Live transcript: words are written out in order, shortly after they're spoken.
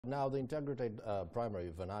Now, the integrated primary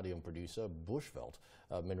vanadium producer Bushveld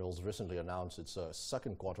Minerals recently announced its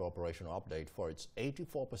second quarter operational update for its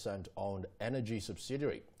 84% owned energy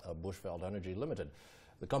subsidiary, Bushveld Energy Limited.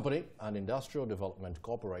 The company, an industrial development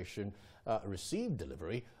corporation, received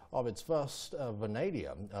delivery of its first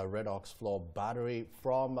vanadium REDOX floor battery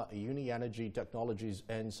from UniEnergy Technologies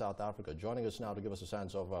in South Africa. Joining us now to give us a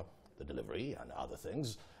sense of the delivery and other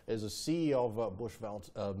things is the CEO of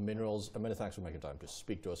Bushveld Minerals. Many thanks for making time to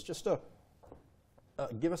speak to us. Just to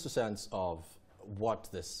give us a sense of what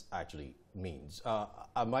this actually means.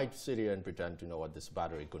 I might sit here and pretend to know what this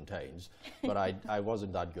battery contains, but I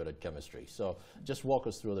wasn't that good at chemistry. So just walk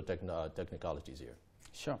us through the technicalities here.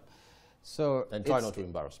 Sure. So and try not to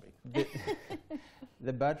embarrass me.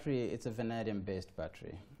 The battery, it's a vanadium-based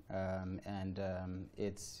battery, and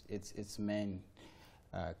its main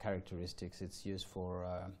characteristics, it's used for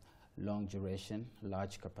long duration,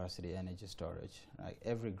 large capacity energy storage.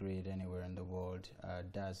 Every grid anywhere in the world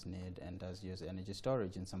does need and does use energy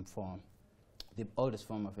storage in some form. The oldest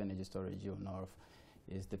form of energy storage you know of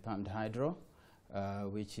is the pumped hydro,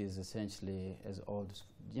 which is essentially as old as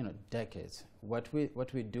decades. What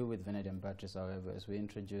we do with vanadium batteries, however, is we're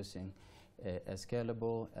introducing a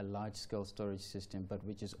scalable, a large-scale storage system, but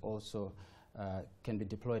which is also can be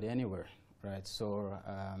deployed anywhere. Right, so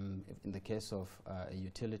in the case of a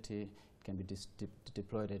utility, it can be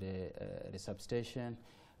deployed at a substation.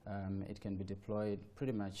 It can be deployed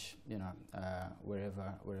pretty much,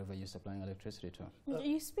 wherever you're supplying electricity to.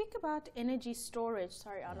 You speak about energy storage.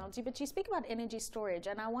 Sorry, Arnold, but you speak about energy storage,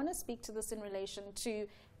 and I want to speak to this in relation to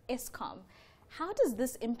Eskom. How does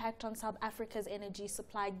this impact on South Africa's energy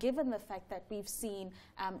supply, given the fact that we've seen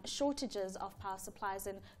shortages of power supplies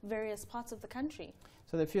in various parts of the country?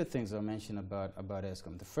 So there are a few things I'll mention about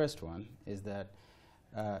Eskom. The first one is that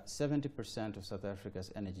 70% of South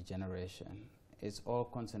Africa's energy generation is all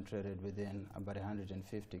concentrated within about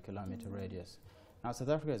 150-kilometer radius. Now, South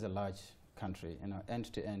Africa is a large country.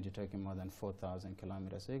 End to end, you're talking more than 4,000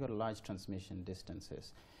 kilometers. So you've got large transmission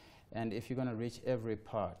distances. And if you're going to reach every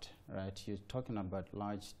part, right, you're talking about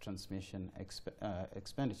large transmission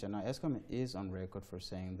expenditure. Now, Eskom is on record for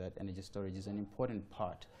saying that energy storage is an important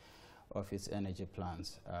part of its energy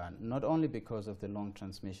plans, not only because of the long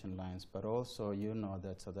transmission lines, but also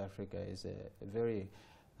that South Africa is a very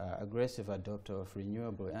aggressive adopter of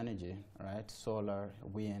renewable energy, right, solar,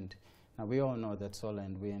 wind. Now, we all know that solar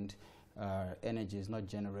and wind energy is not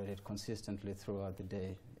generated consistently throughout the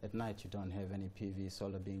day. At night, you don't have any PV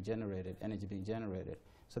solar being generated, energy being generated.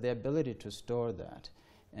 So the ability to store that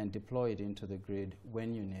and deploy it into the grid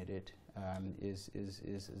when you need it is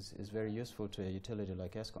very useful to a utility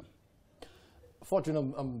like Eskom. Fortune,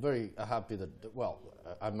 I'm very happy that, well,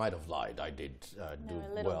 I might have lied. I did do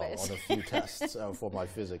well on a few tests for my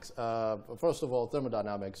physics. First of all,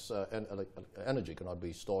 thermodynamics and energy cannot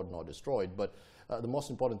be stored nor destroyed, but the most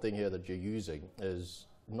important thing here that you're using is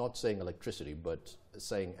not saying electricity, but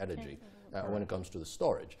saying energy when it comes to the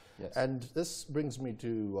storage. Yes. And this brings me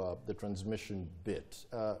to the transmission bit.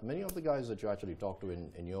 Many of the guys that you actually talk to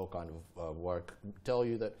in your kind of work tell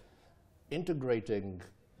you that integrating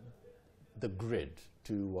the grid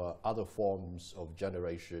to other forms of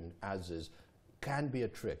generation, as is, can be a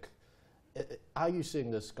trick. Are you seeing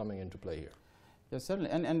this coming into play here? Yes, certainly,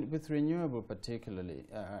 and with renewable particularly,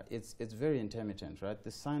 it's very intermittent, right? The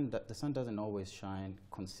sun doesn't always shine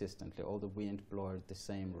consistently. All the wind blows at the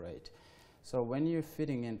same rate. So when you're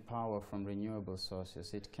feeding in power from renewable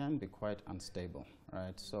sources, it can be quite unstable,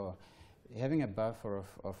 right? So having a buffer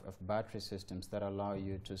of battery systems that allow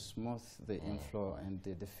you to smooth the inflow and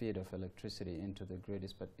the feed of electricity into the grid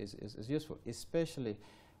is useful, especially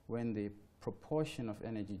when the proportion of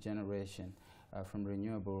energy generation from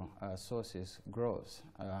renewable sources grows.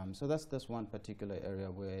 So that's one particular area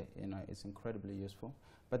where it's incredibly useful.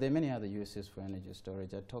 But there are many other uses for energy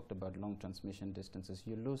storage. I talked about long transmission distances.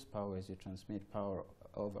 You lose power as you transmit power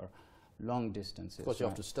over long distances. Of course, you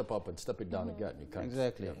have to step up and step it down again. You can't.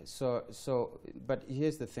 Exactly. Yeah. But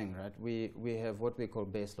here's the thing, right? We have what we call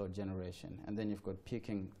baseload generation, and then you've got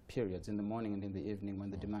peaking periods in the morning and in the evening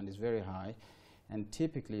when the demand is very high. And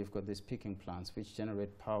typically, you've got these peaking plants which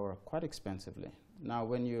generate power quite expensively. Now,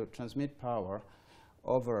 when you transmit power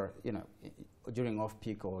over, during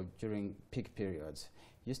off-peak or during peak periods,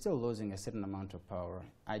 you're still losing a certain amount of power.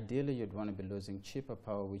 Ideally, you'd want to be losing cheaper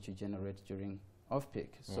power which you generate during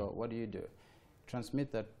off-peak. So what do?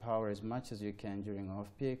 Transmit that power as much as you can during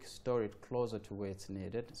off-peak, store it closer to where it's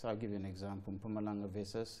needed. So I'll give you an example, Mpumalanga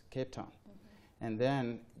versus Cape Town. And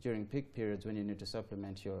then during peak periods when you need to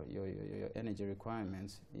supplement your energy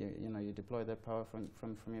requirements, you deploy that power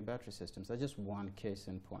from your battery systems. That's just one case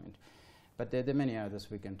in point. But there are many others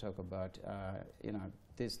we can talk about. You know,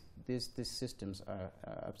 these systems are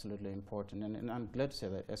absolutely important, and I'm glad to say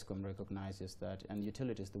that ESCOM recognizes that, and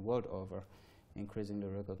utilities the world over increasingly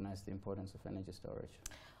recognize the importance of energy storage.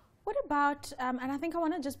 What about, and I think I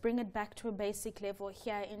want to just bring it back to a basic level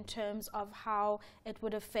here in terms of how it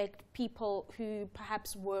would affect people who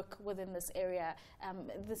perhaps work within this area,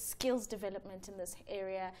 the skills development in this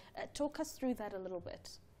area. Talk us through that a little bit.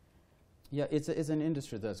 Yeah, it's an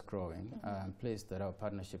industry that's growing. I'm pleased that our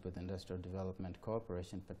partnership with Industrial Development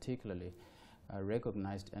Corporation particularly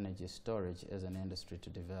recognized energy storage as an industry to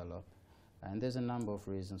develop. And there's a number of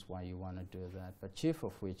reasons why you want to do that, but chief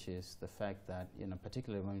of which is the fact that, you know,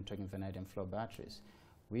 particularly when we're talking vanadium flow batteries,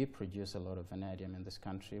 we produce a lot of vanadium in this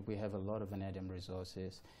country. We have a lot of vanadium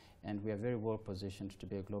resources, and we are very well positioned to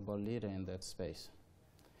be a global leader in that space.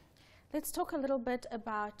 Let's talk a little bit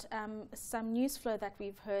about some news flow that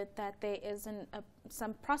we've heard, that there is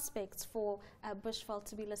some prospects for Bushveld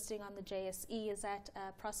to be listing on the JSE. Is that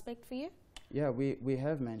a prospect for you? Yeah, we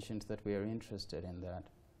have mentioned that we are interested in that.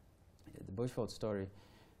 The Bushveld story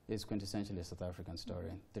is quintessentially a South African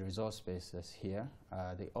story. The resource base is here.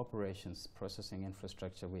 The operations processing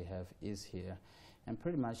infrastructure we have is here. And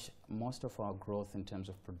pretty much most of our growth in terms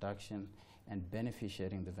of production and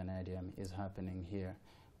beneficiating the vanadium is happening here.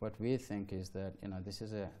 What we think is that, you know, this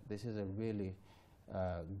is a really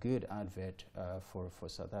good advert for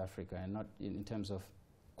South Africa, and not in terms of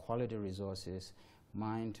quality resources,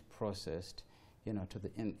 mined, processed, you know,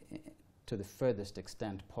 to the furthest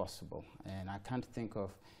extent possible. And I can't think of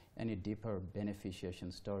any deeper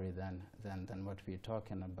beneficiation story than what we're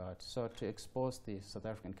talking about. So to expose the South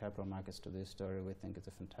African capital markets to this story, we think it's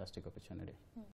a fantastic opportunity.